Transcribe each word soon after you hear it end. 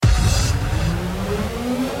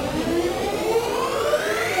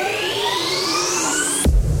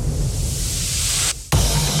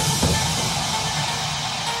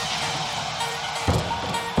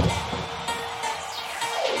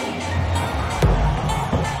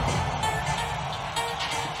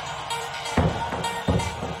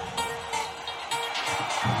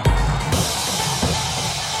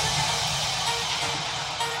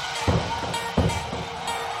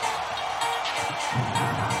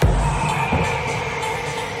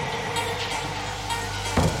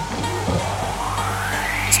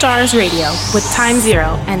Stars Radio with Time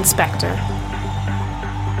Zero and Spectre.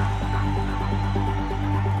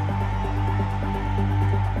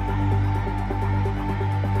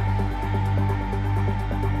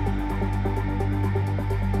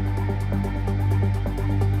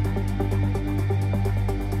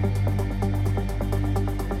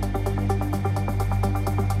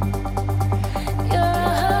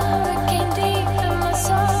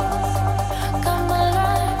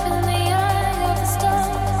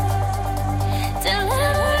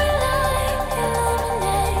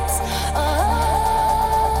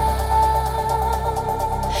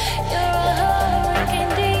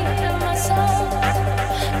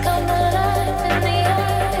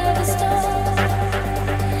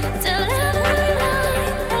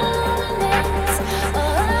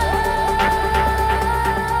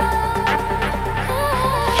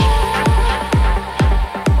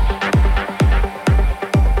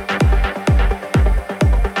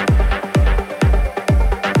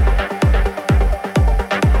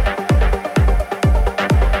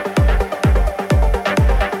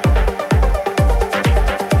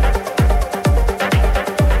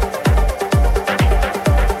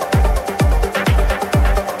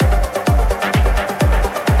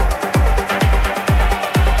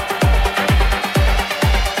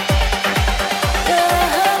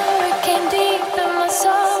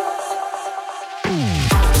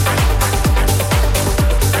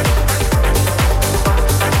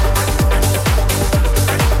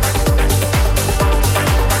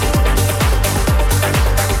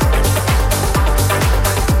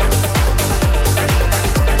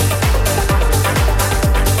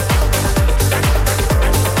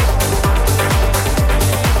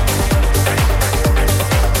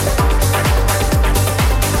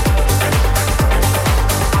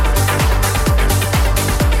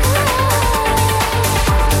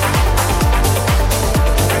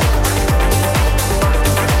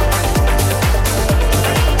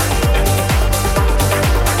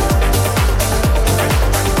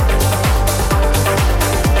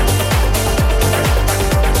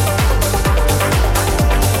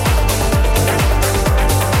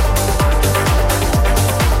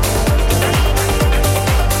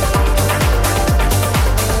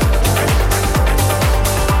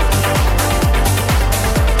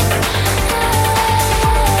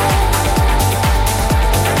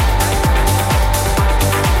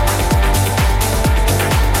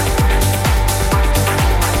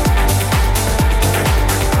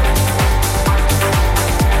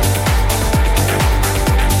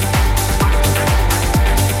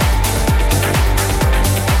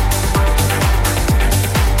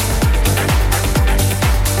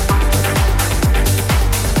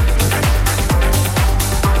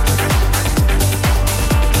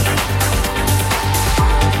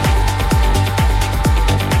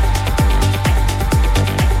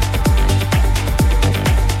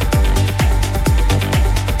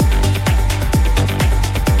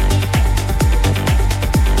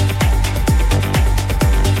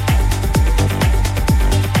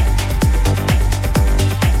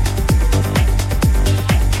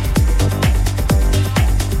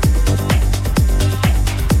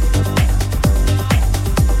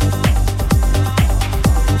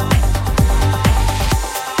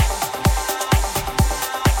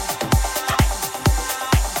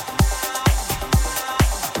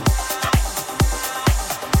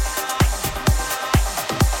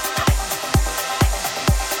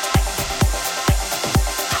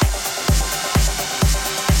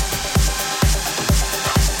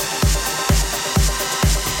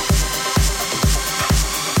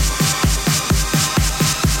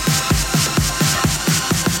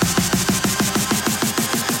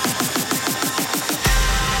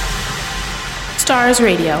 Stars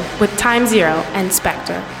Radio with Time Zero and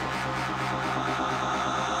Spectre.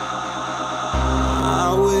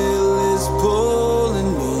 My will is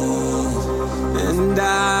pulling me, and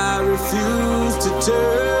I refuse to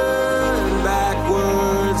turn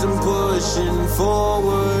backwards. I'm pushing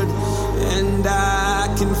forward, and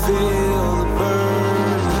I can feel the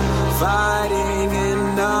burn. Fighting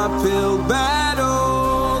an uphill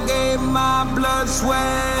battle, gave my blood,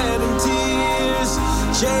 sweat, and tears,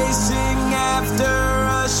 chasing after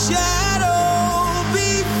a shadow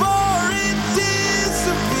before it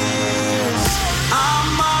disappears.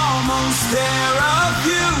 I'm almost there, a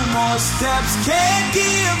few more steps, can't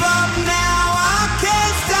give up now, I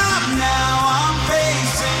can't stop now. I'm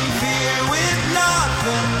facing fear with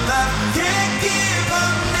nothing left, can't give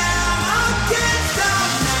up now, I can't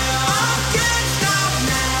stop now, I can't stop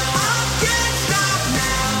now, I can't stop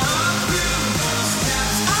now. A few more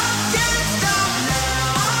steps, I can't stop now,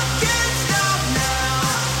 I can't stop now.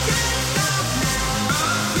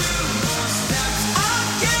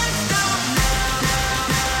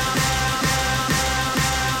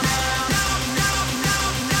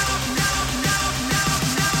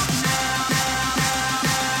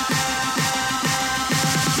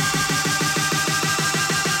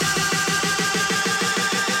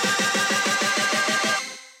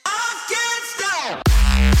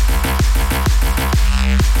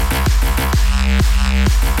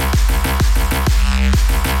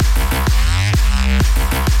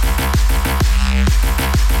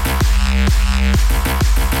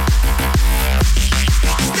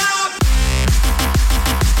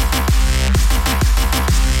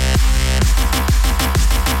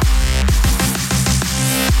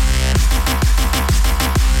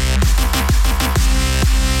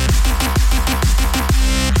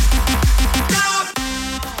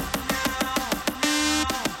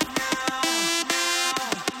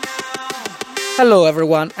 Hello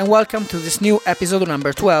everyone and welcome to this new episode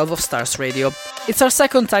number 12 of Stars Radio. It's our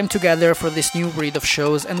second time together for this new breed of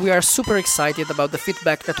shows and we are super excited about the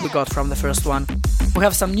feedback that we got from the first one. We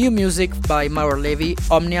have some new music by Mauro Levi,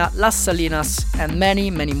 Omnia, Las Salinas and many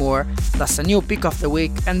more, plus a new pick of the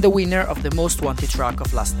week and the winner of the most wanted track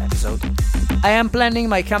of last episode. I am planning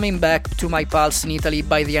my coming back to my pals in Italy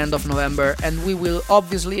by the end of November and we will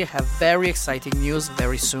obviously have very exciting news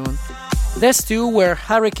very soon. These two were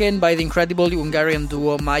Hurricane by the incredible Hungarian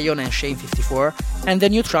duo Mayon and Shane 54 and the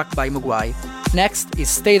new track by Mugwai. Next is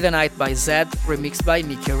Stay the Night by Zed, remixed by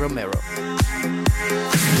Nicky Romero.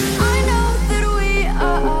 I know that we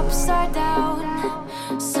are upside down,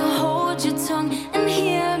 so hold your tongue and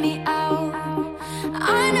hear me out.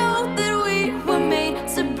 I know that we were made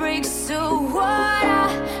to break, so what I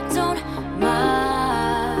don't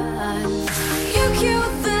mind. You cue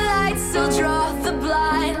the lights, so draw the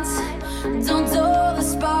blinds. Don't dull the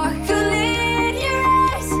sparkle in your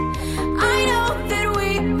eyes. I know that we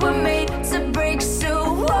were made to break,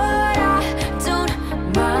 so what I don't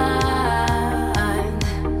mind.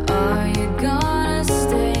 Are you gonna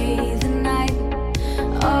stay the night?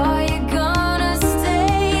 Are you gonna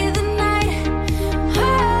stay the night? Oh,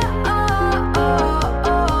 oh, oh,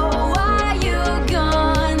 oh. Are you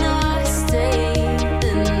gonna stay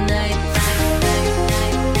the night?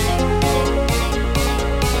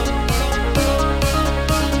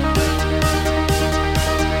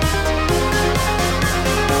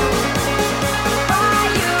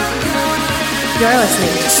 You're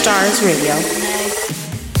listening to Stars Radio.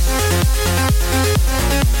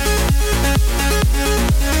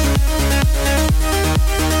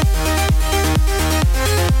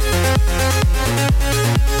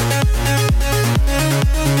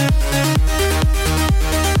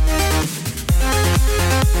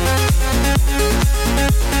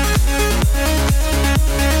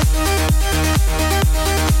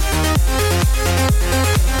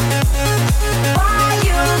 Are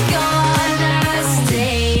you gonna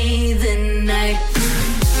stay the night?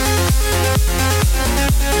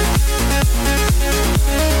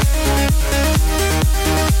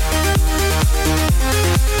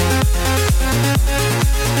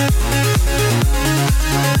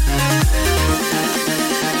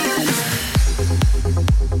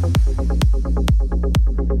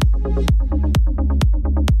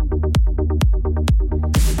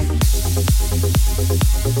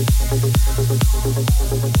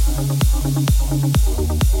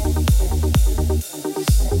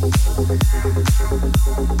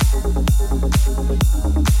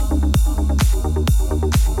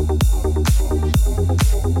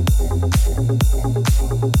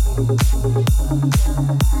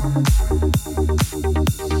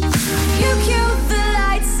 You cue the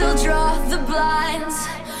lights, so draw the blinds.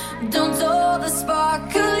 Don't dull the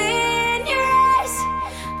sparkle in your eyes.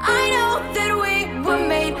 I know that we were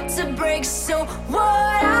made to break, so what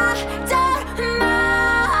I don't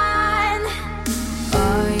mind.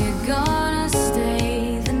 Are you gonna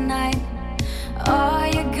stay the night? Are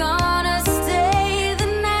you gonna stay the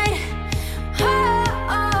night? Oh,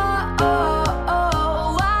 oh, oh,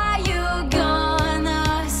 oh. Are you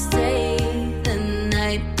gonna stay the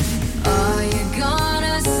night? Are you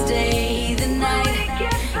gonna stay the night?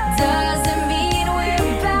 Does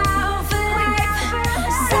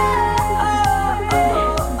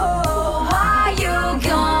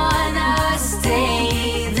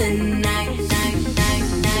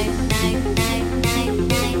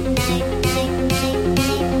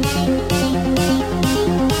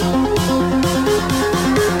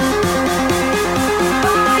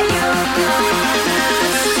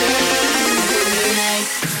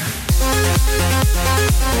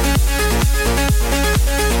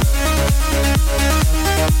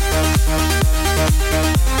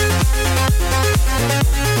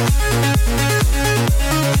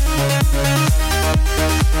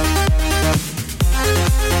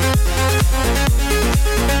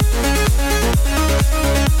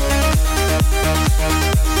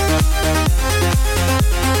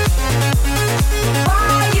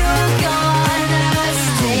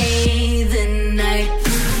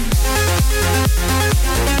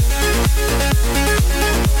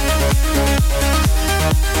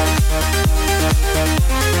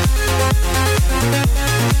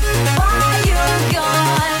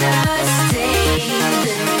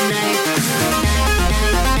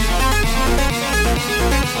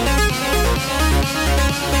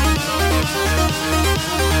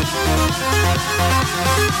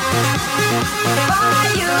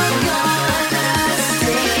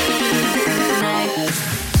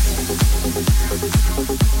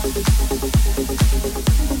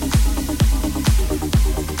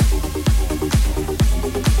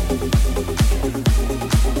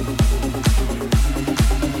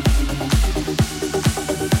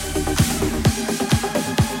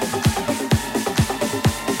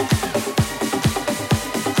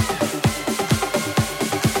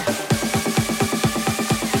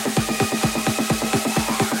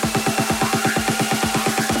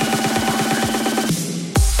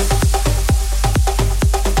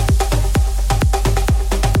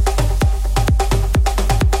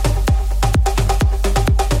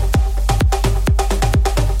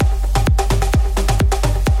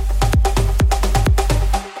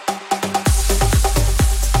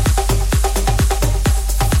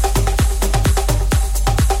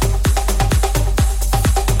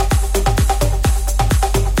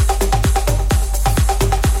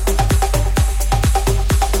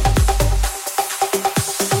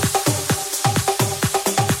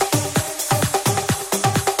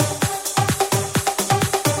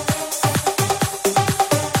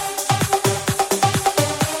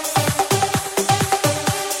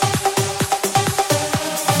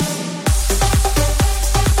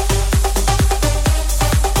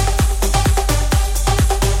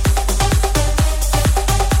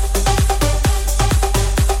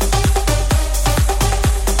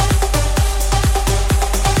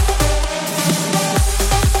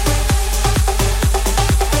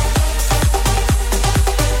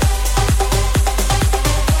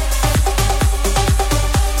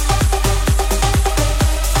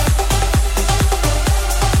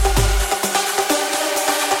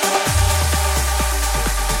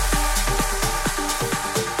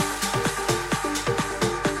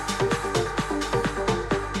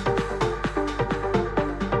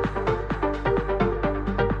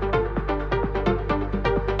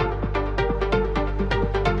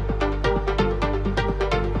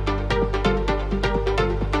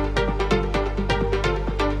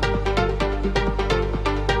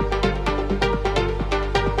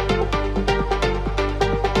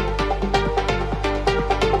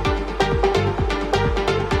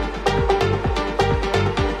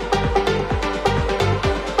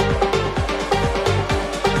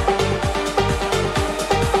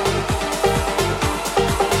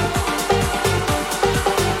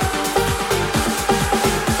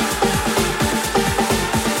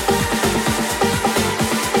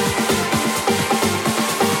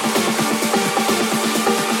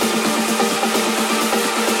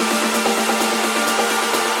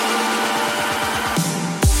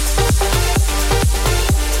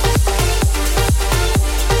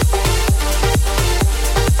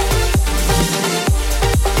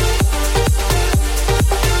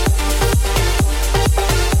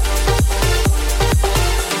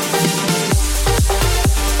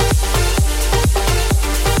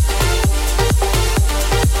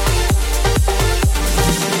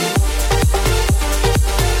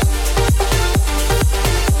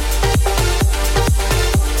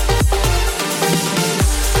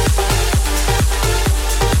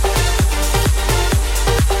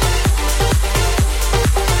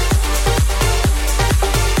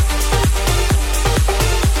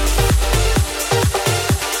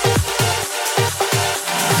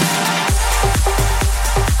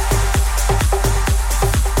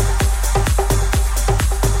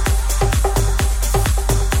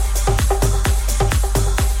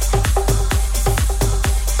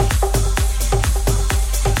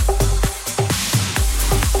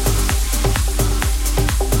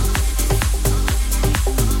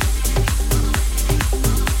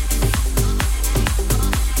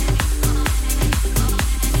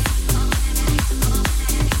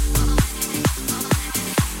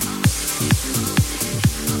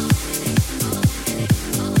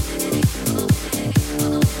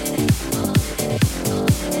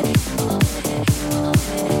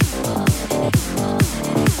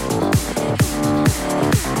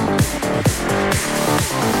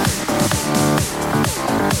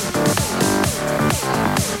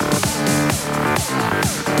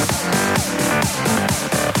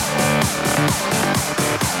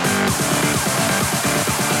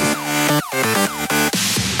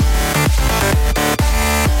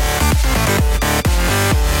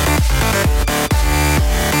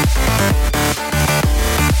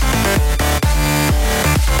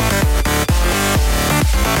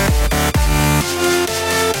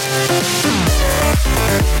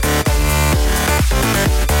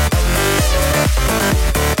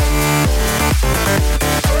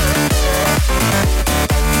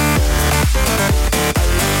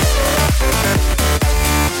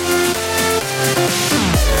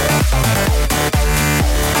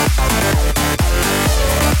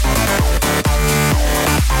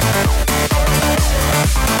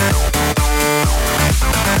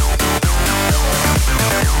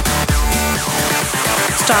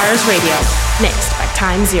Stars Radio, mixed by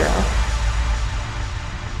Time Zero.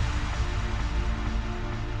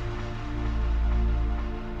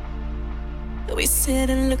 We sit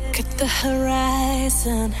and look at the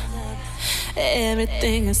horizon.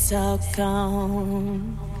 Everything is all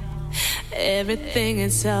gone. Everything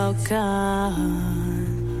is all gone.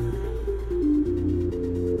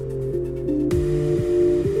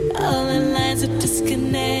 All the lines are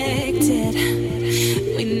disconnected.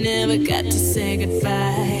 We never got to say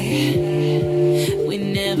goodbye. We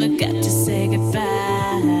never got to say goodbye.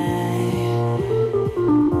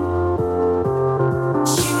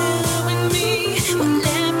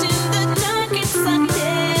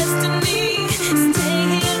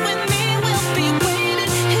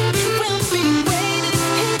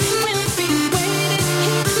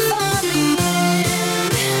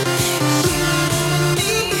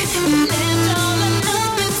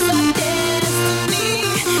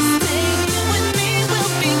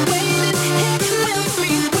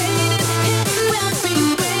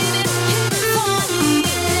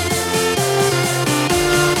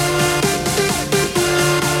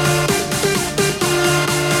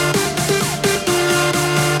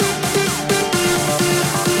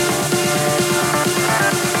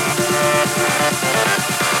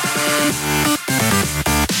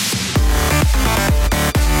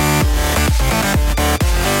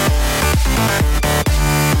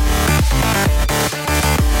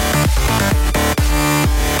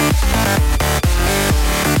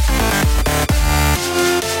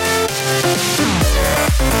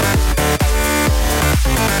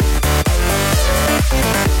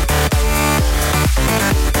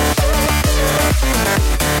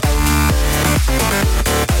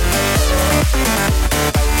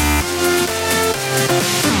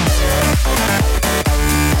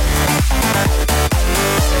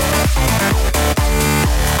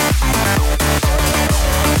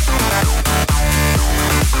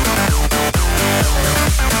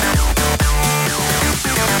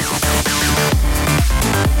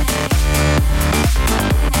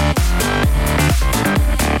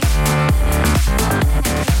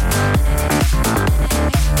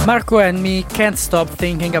 Marco and me can't stop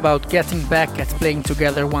thinking about getting back at playing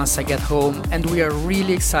together once I get home, and we are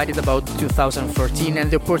really excited about 2014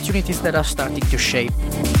 and the opportunities that are starting to shape.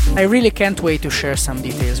 I really can't wait to share some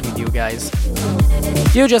details with you guys.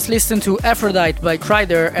 You just listened to Aphrodite by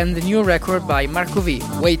Kryder and the new record by Marco V,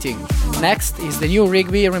 Waiting. Next is the new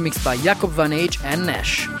Rigby remixed by Jacob Van Age and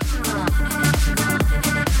Nash.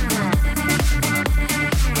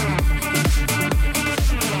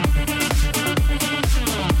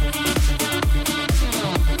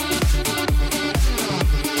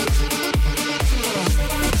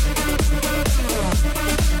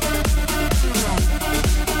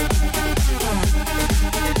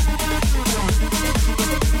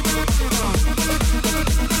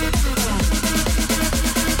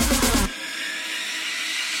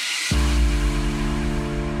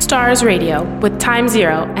 Stars Radio with Time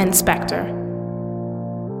Zero and Spectre.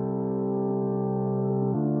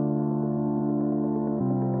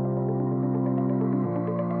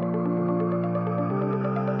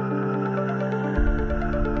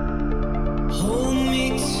 Hold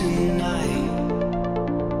me tonight.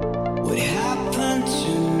 What happened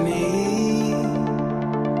to me?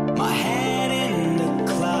 My head in the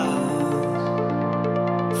clouds,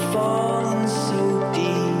 falling so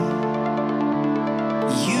deep.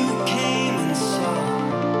 You came and saw.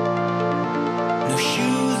 No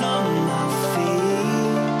shoes on my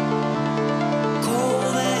feet.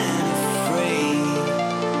 Cold and afraid.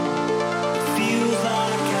 Feels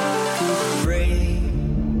like I could break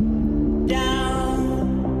down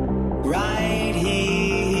right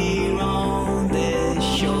here on this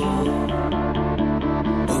shore,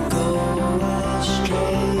 or go astray.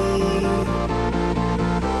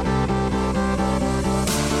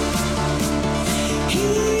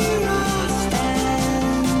 Here I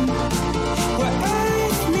stand, where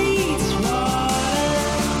earth meets water.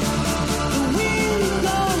 The wind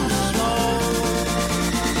blows slow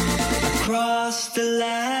across the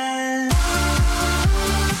land.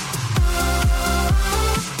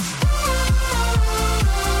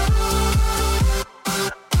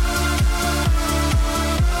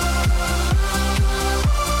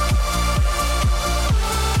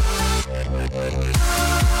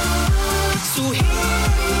 So hear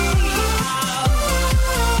me out.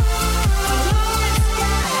 I know it's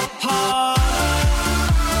getting harder.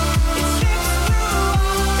 It slips through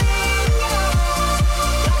our fingers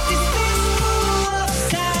like this fistful of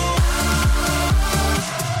sand.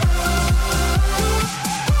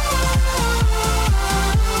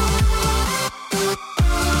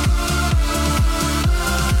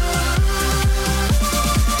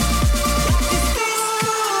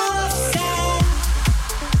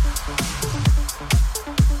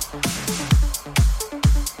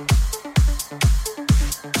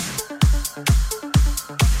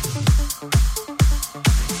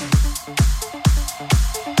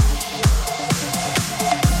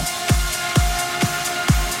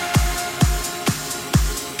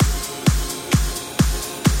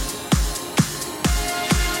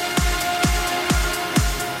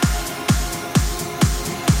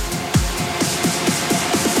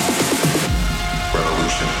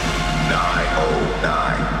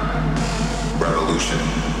 Revolution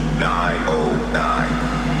 909.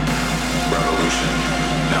 Revolution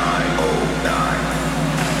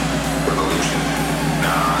 909. Revolution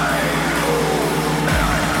 909.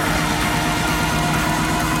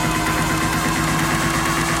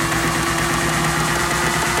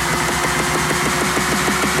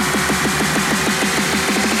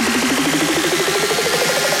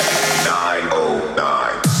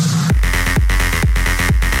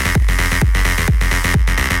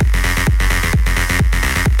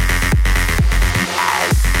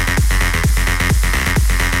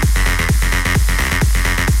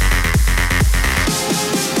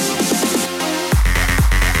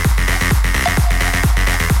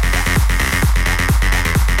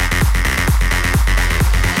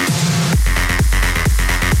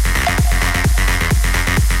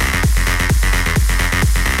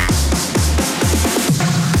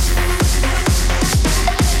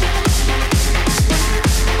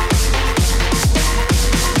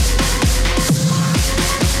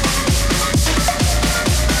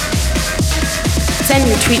 Send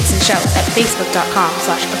your tweets and shouts at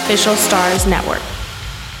facebook.com/officialstarsnetwork.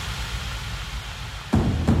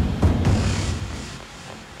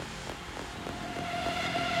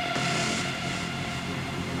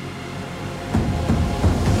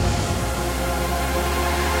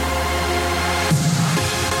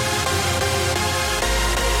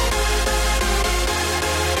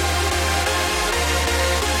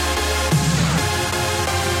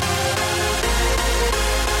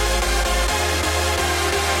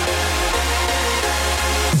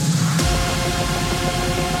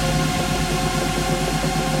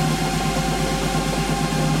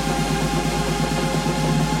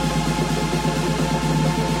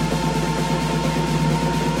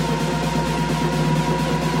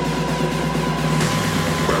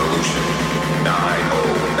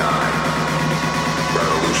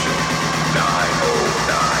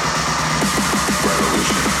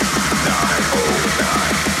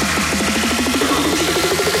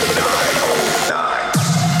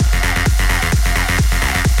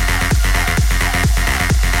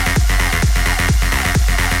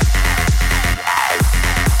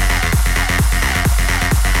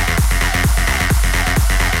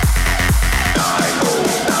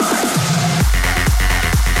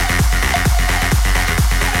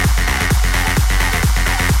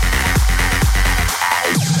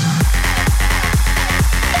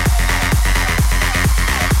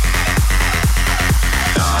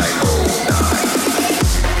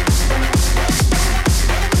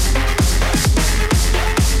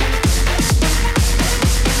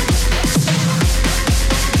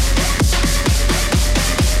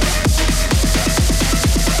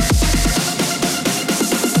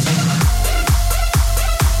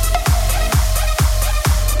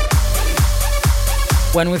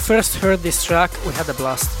 When we first heard this track, we had a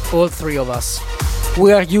blast, all three of us.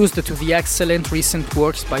 We are used to the excellent recent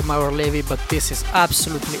works by Mauro Levi, but this is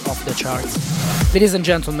absolutely off the charts. Ladies and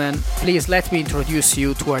gentlemen, please let me introduce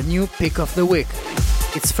you to our new pick of the week.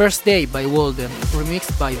 It's First Day by Walden,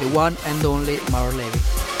 remixed by the one and only Mauro Levi.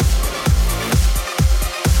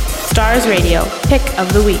 Stars Radio, pick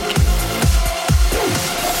of the week.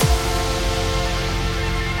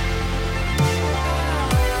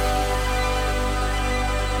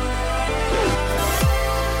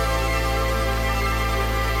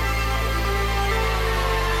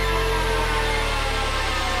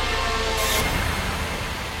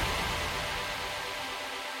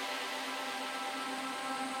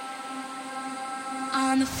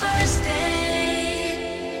 On the first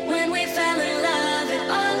day, when we fell in love, it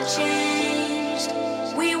all changed.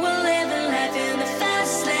 We were living life in the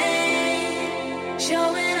fast lane,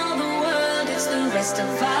 showing all the world it's the rest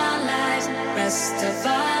of our lives,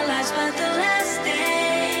 But the last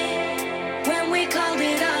day, when we called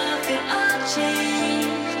it off, it all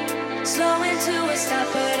changed. Slowing to a stop,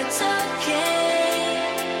 but it's okay,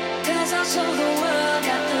 'cause I'll show the world,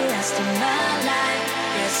 got the rest of my life,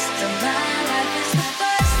 rest of my life is the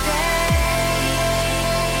first day.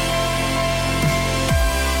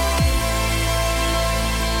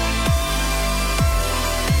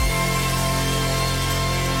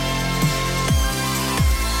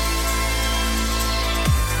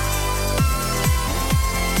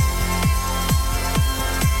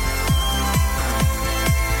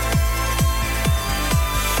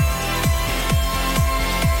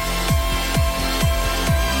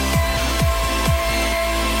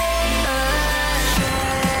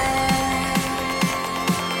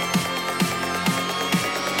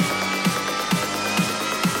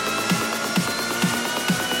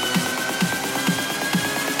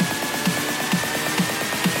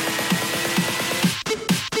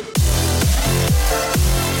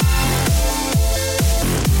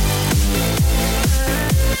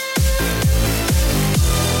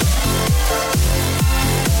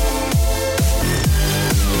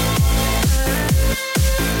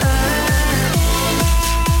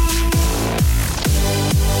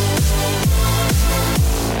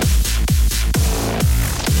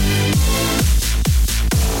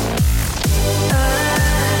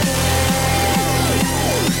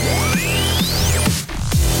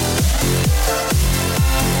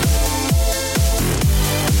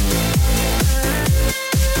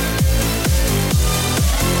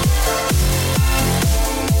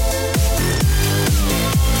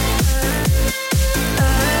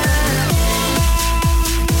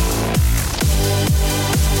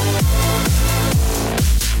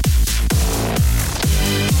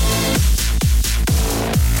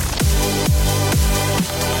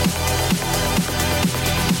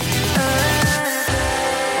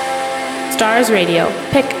 Stars Radio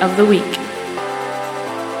Pick of the Week.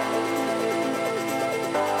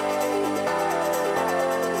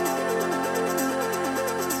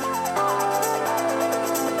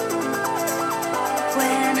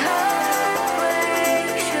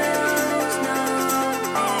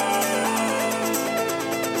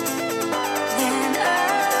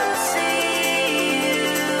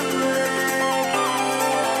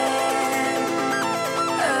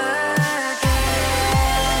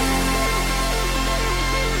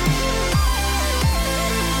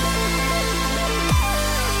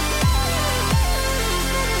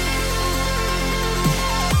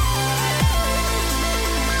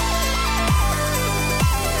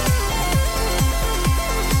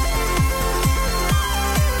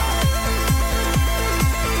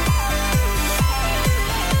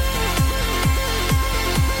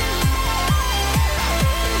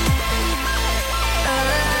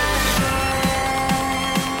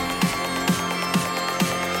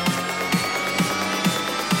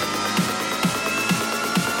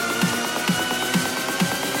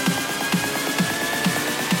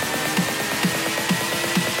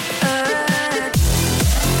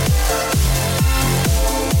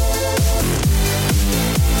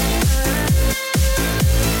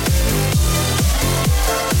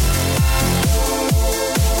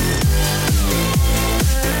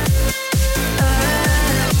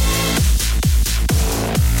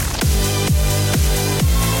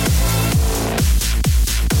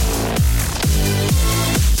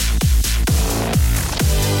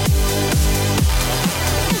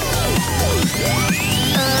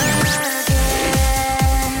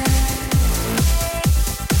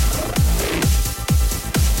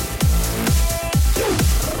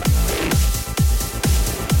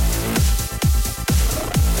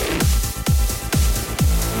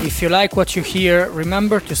 If you like what you hear,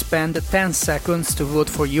 remember to spend 10 seconds to vote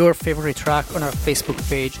for your favorite track on our Facebook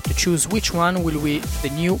page to choose which one will be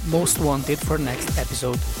the new most wanted for next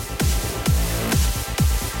episode.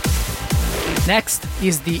 Next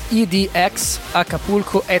is the EDX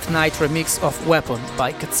Acapulco at Night remix of Weapon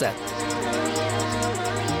by Cassette.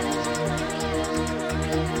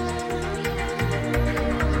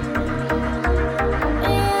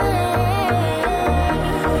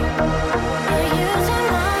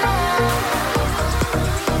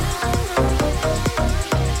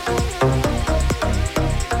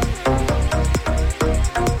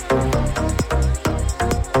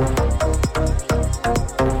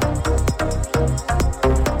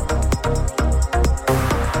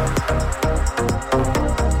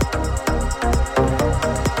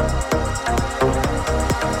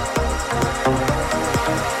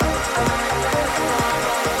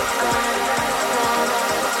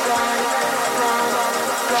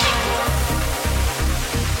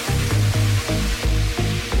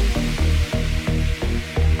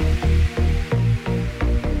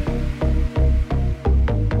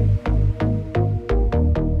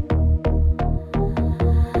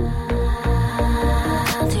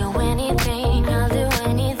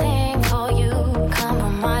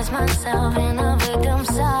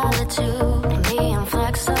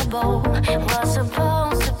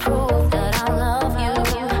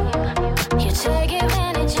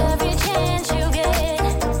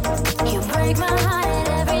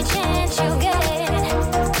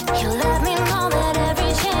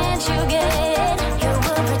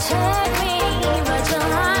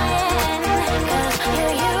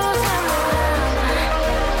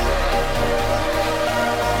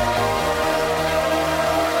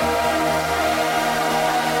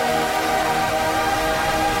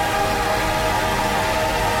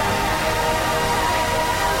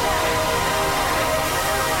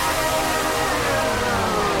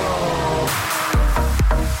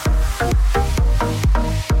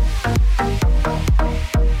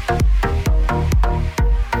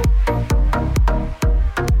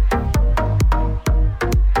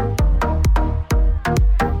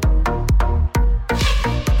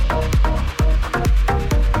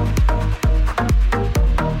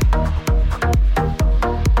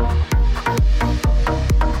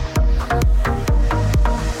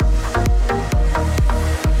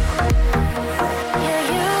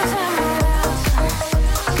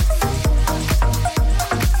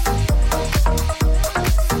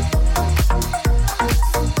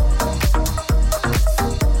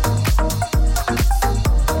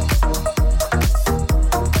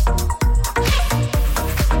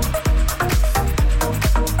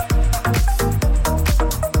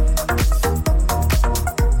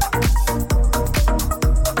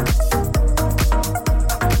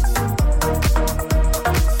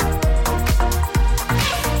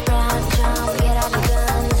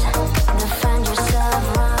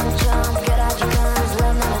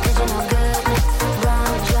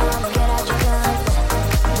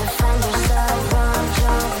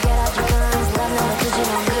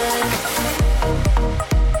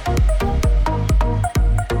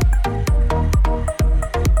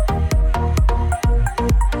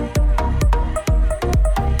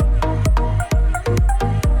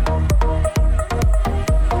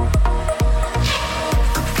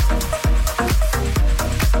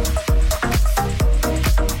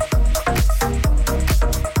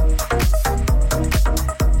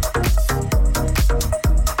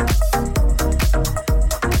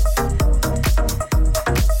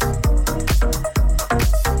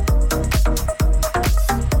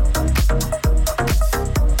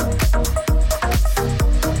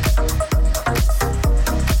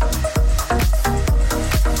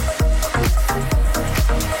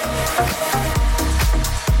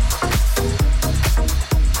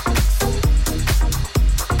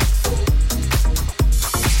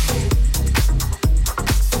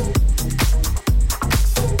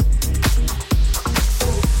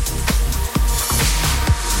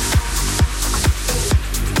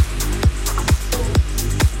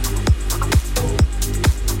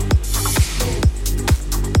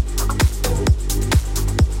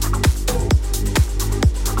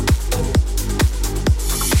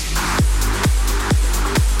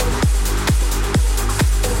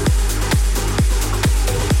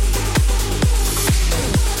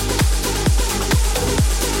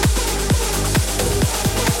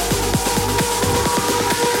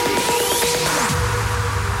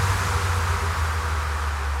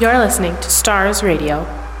 You're listening to Stars Radio.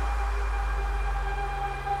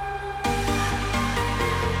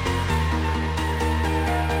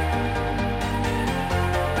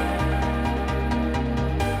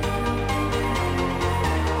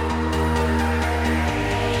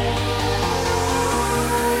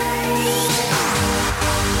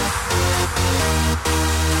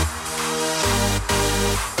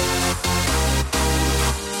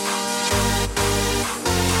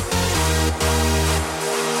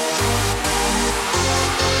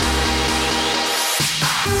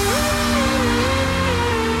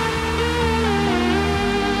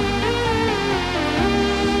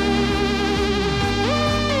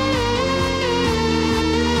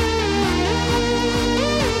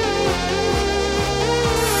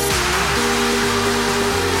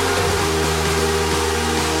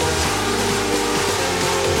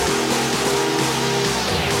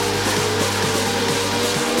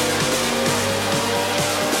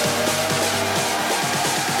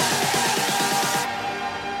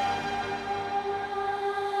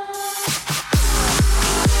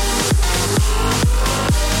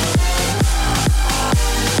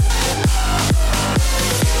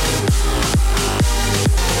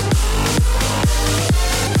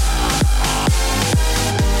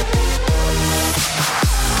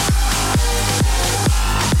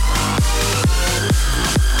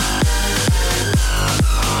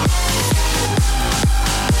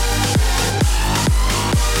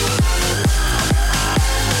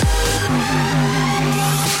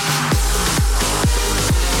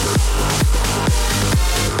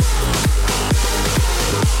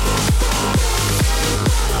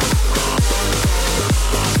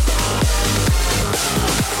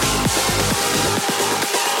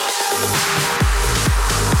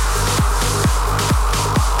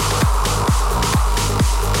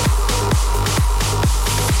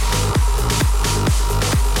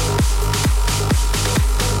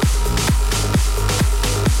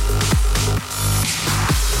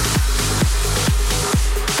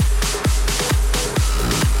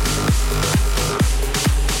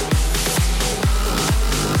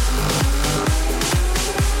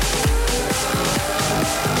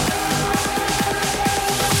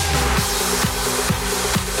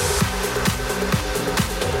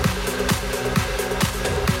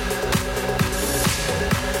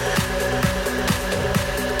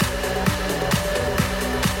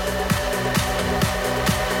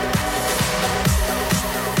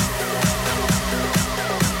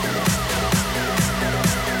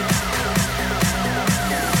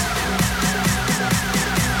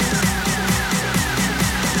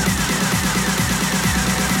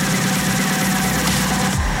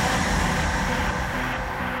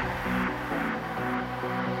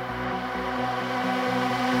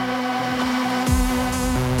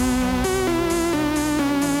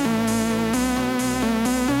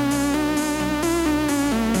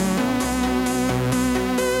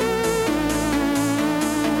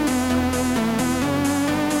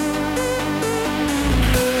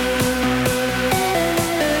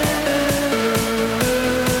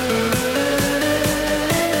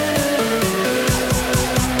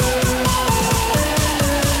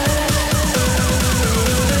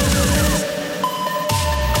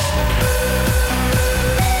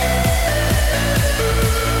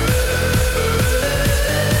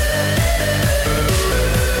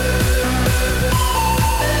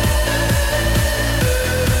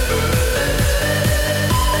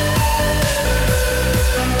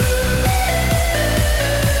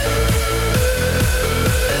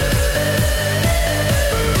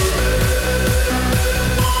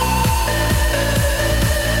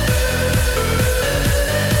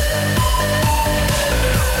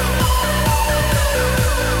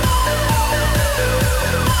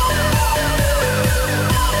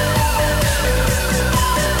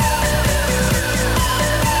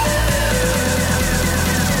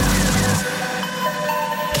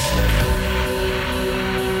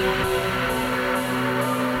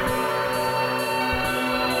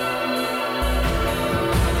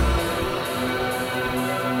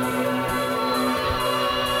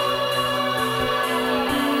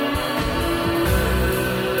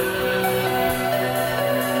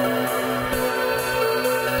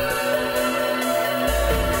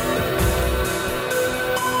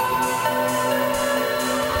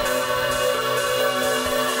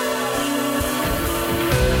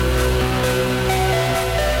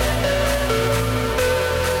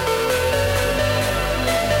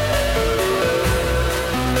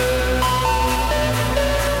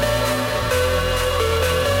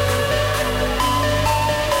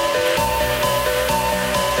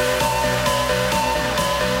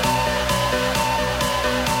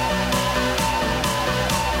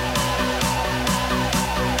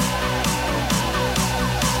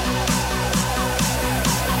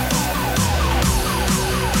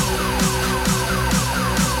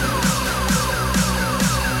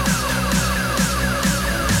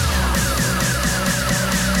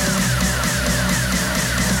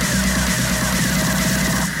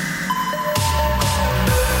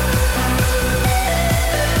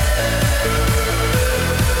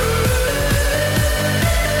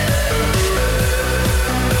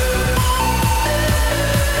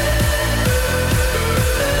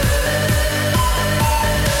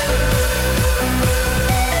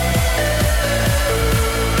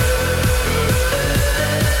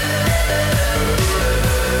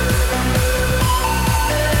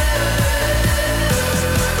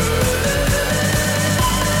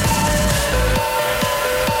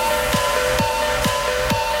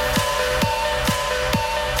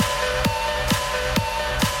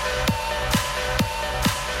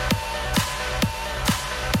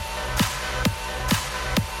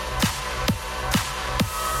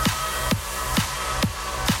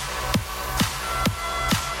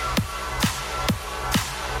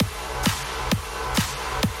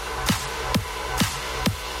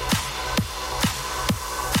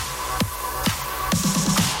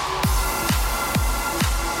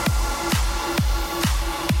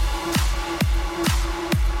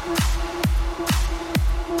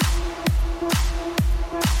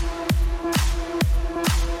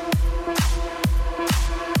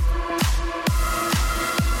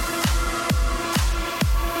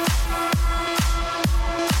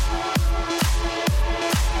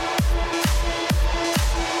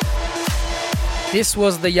 This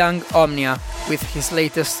was the young Omnia with his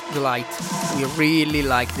latest Delight. We really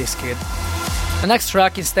like this kid. The next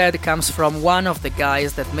track instead comes from one of the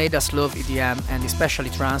guys that made us love EDM and especially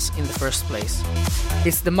trance in the first place.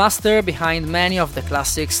 It's the master behind many of the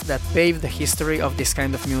classics that paved the history of this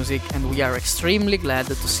kind of music, and we are extremely glad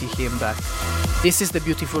to see him back. This is the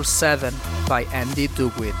beautiful 7 by Andy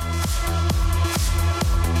Duguid.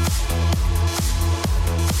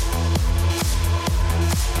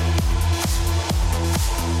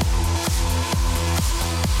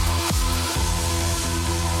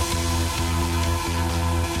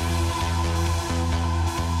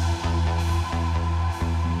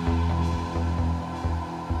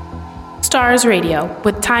 Stars Radio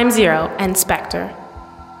with Time Zero and Spectre.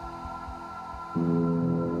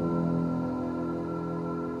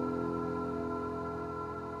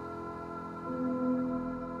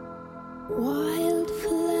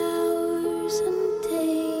 Wildflowers and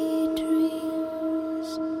daydreams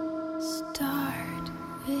start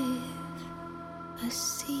with a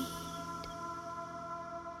seed.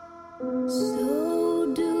 So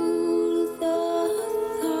do the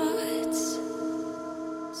thoughts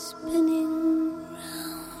spinning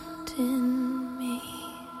round in me.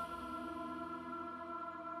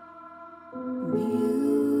 Beauty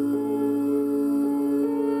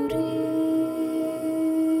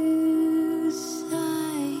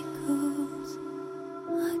cycles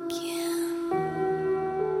again.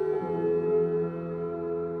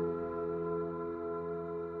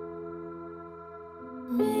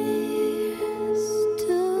 Mystery.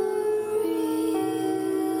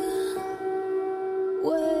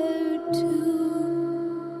 Where do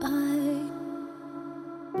I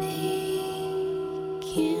begin?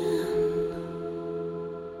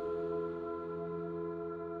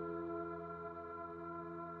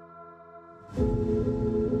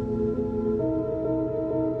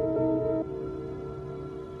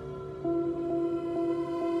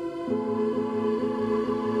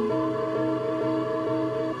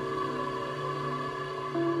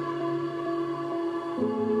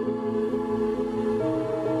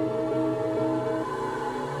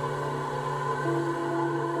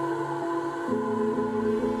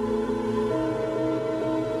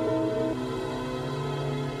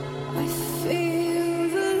 I feel the light. I feel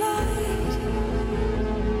the light.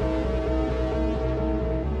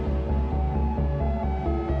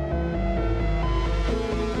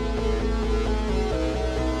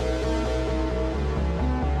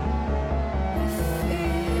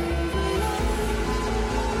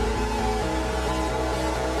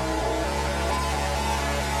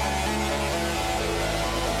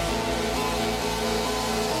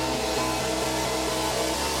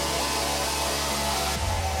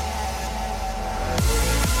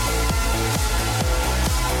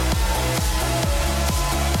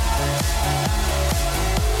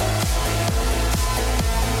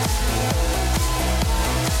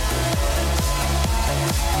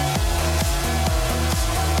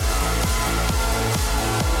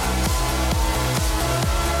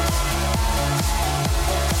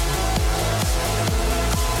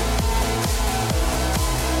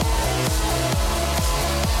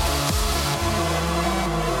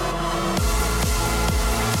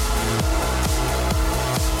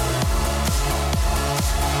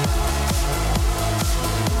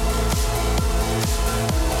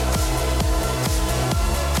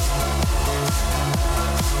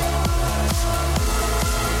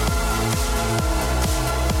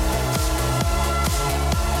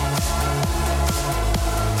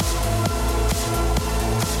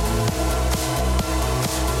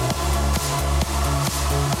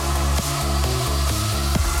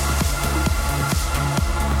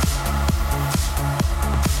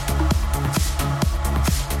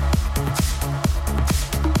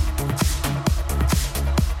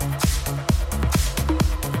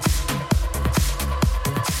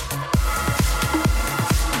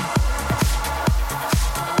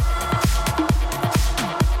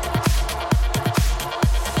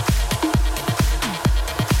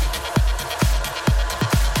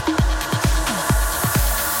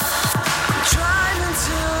 Driving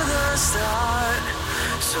to the start,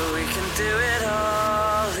 so we can do it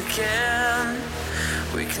all again.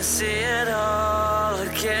 We can see it all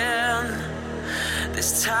again.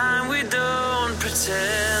 This time we don't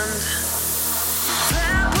pretend.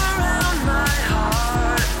 Wrap around my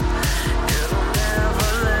heart, it'll never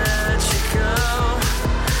let you go.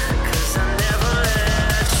 'Cause I never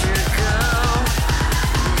let you go.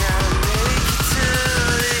 Gotta make it to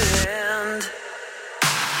the end.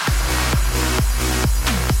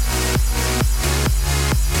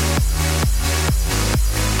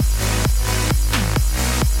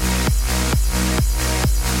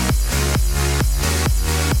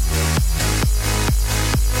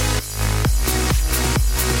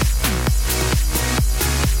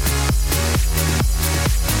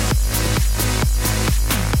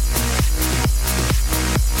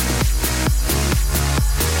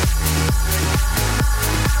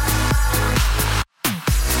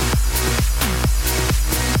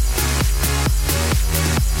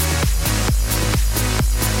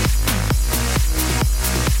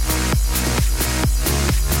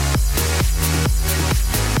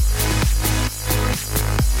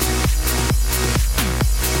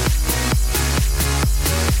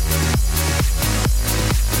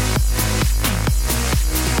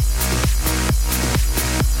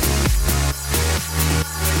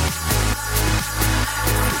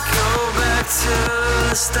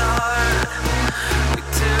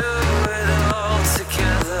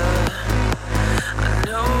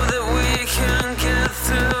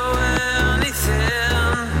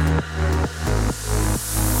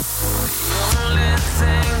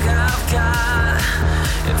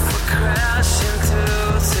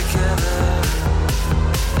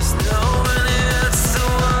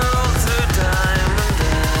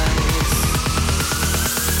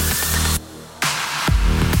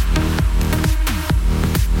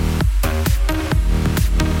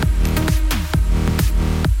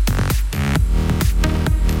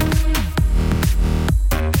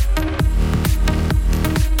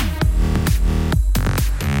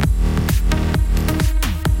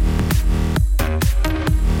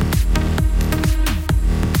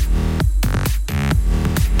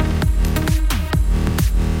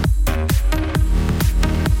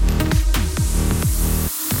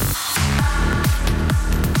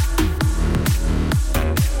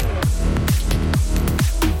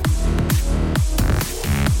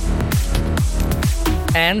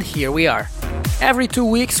 And here we are. Every 2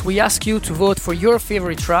 weeks we ask you to vote for your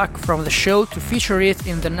favorite track from the show to feature it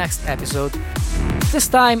in the next episode. This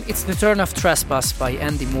time it's the turn of Trespass by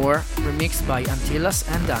Andy Moore, remixed by Antillas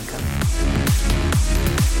and Duncan.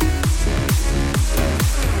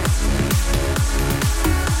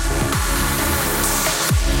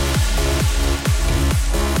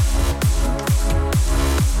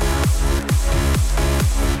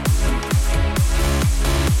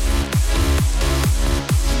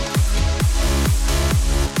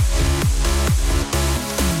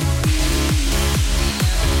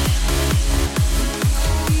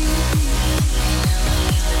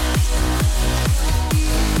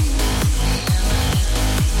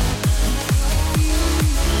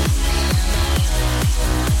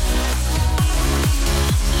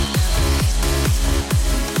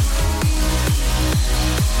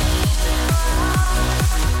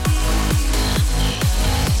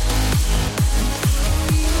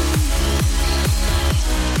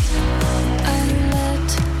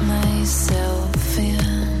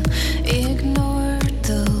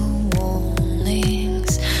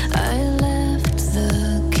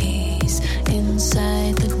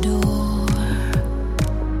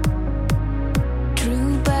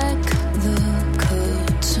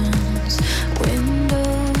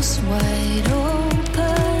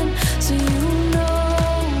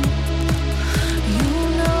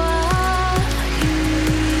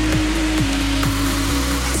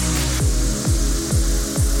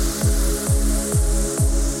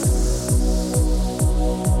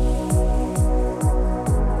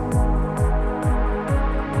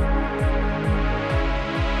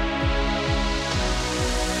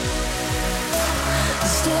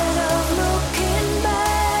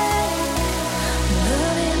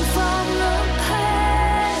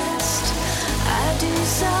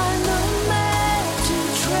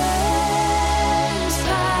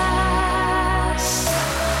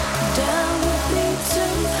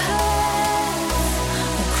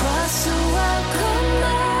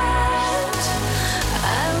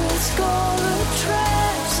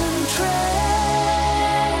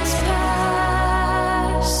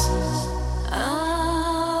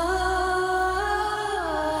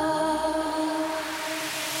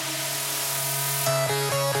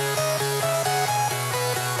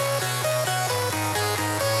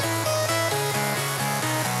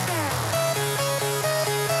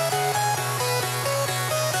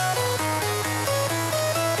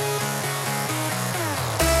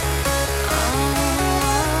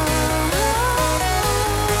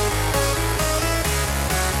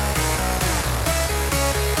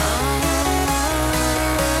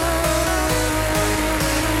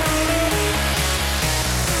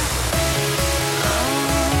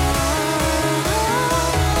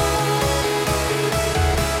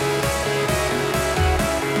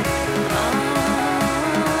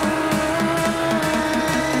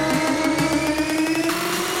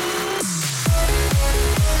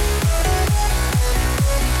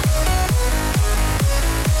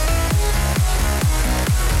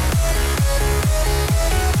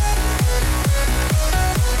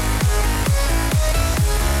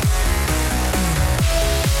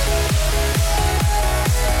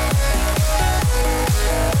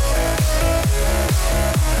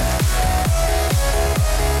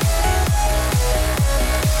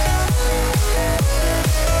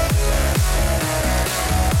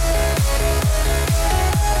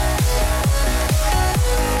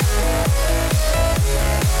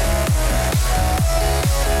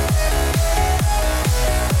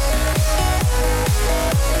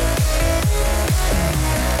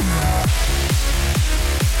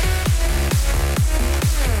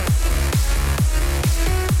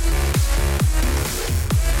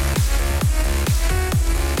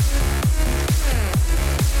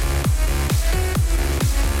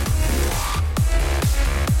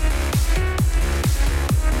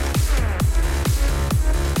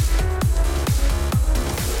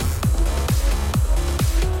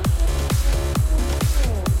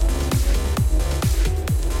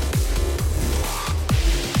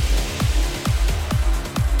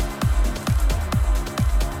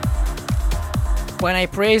 When I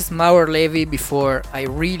praised Maor Levi before, I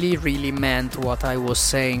really meant what I was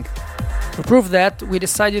saying. To prove that, we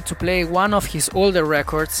decided to play one of his older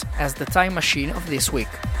records as the time machine of this week.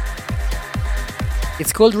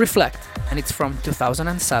 It's called Reflect, and it's from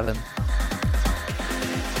 2007.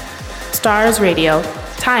 Stars Radio,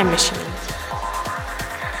 Time Machine.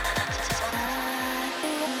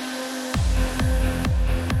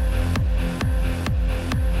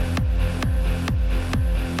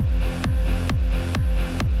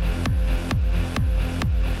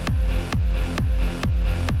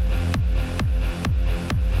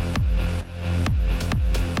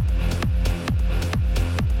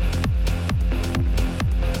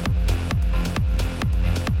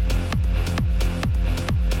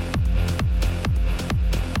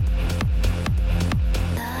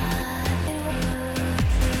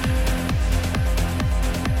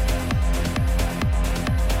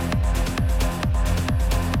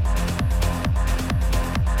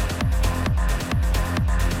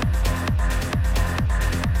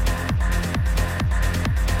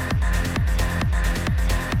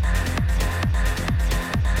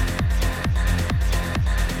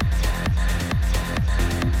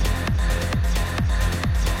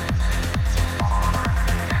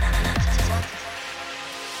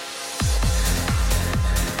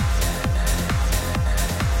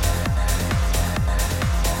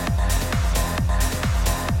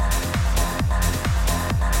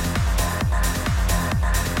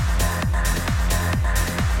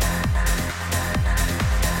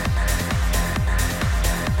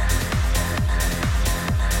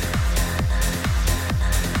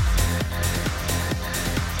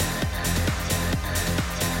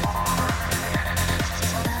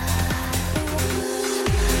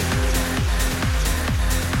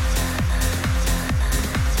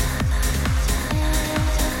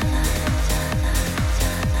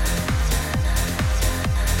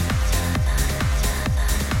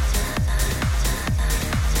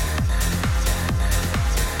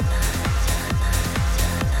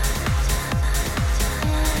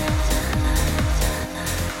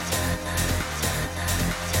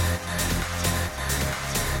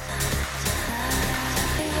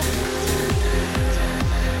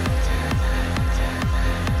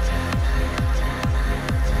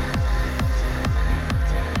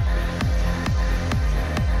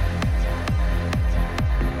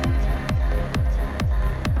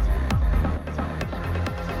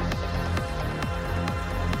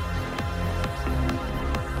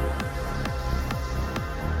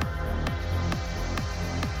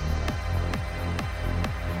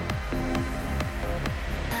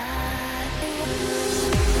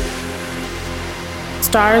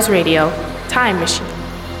 Stars Radio, Time Machine.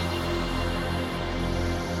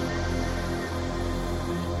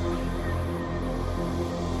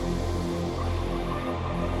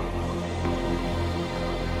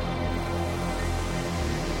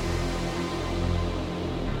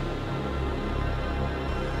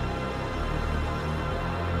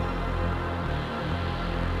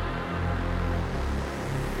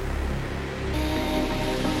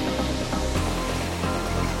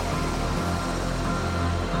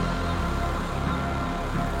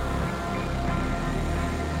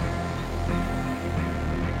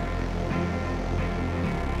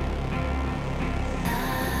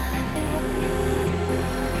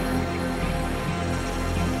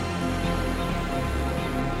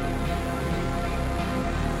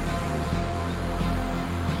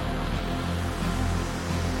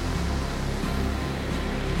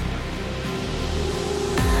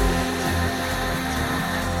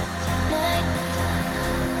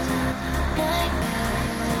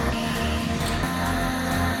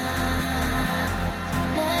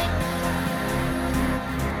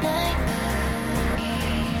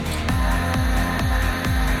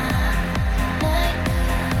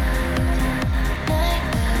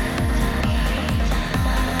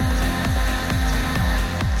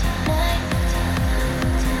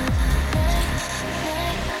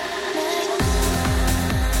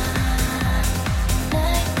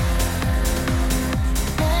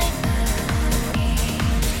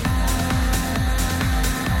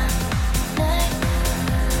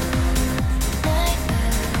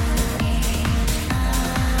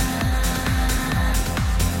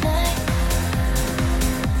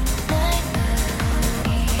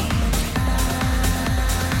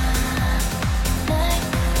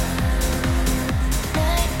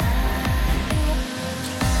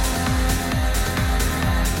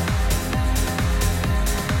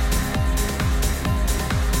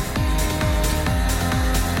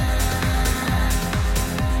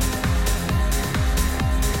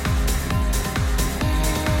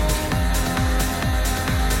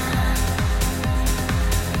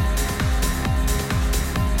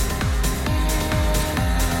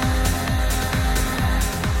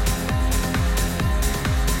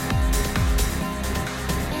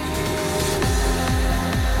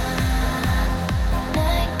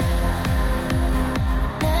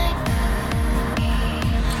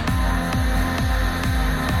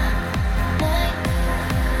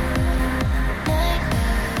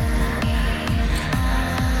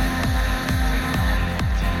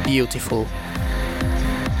 Beautiful.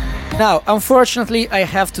 Now, unfortunately, I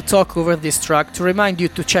have to talk over this track to remind you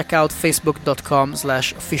to check out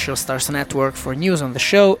facebook.com/officialstarsnetwork for news on the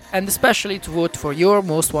show and especially to vote for your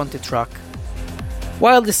most wanted track.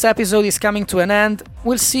 While this episode is coming to an end,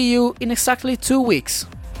 we'll see you in exactly 2 weeks.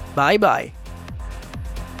 Bye bye.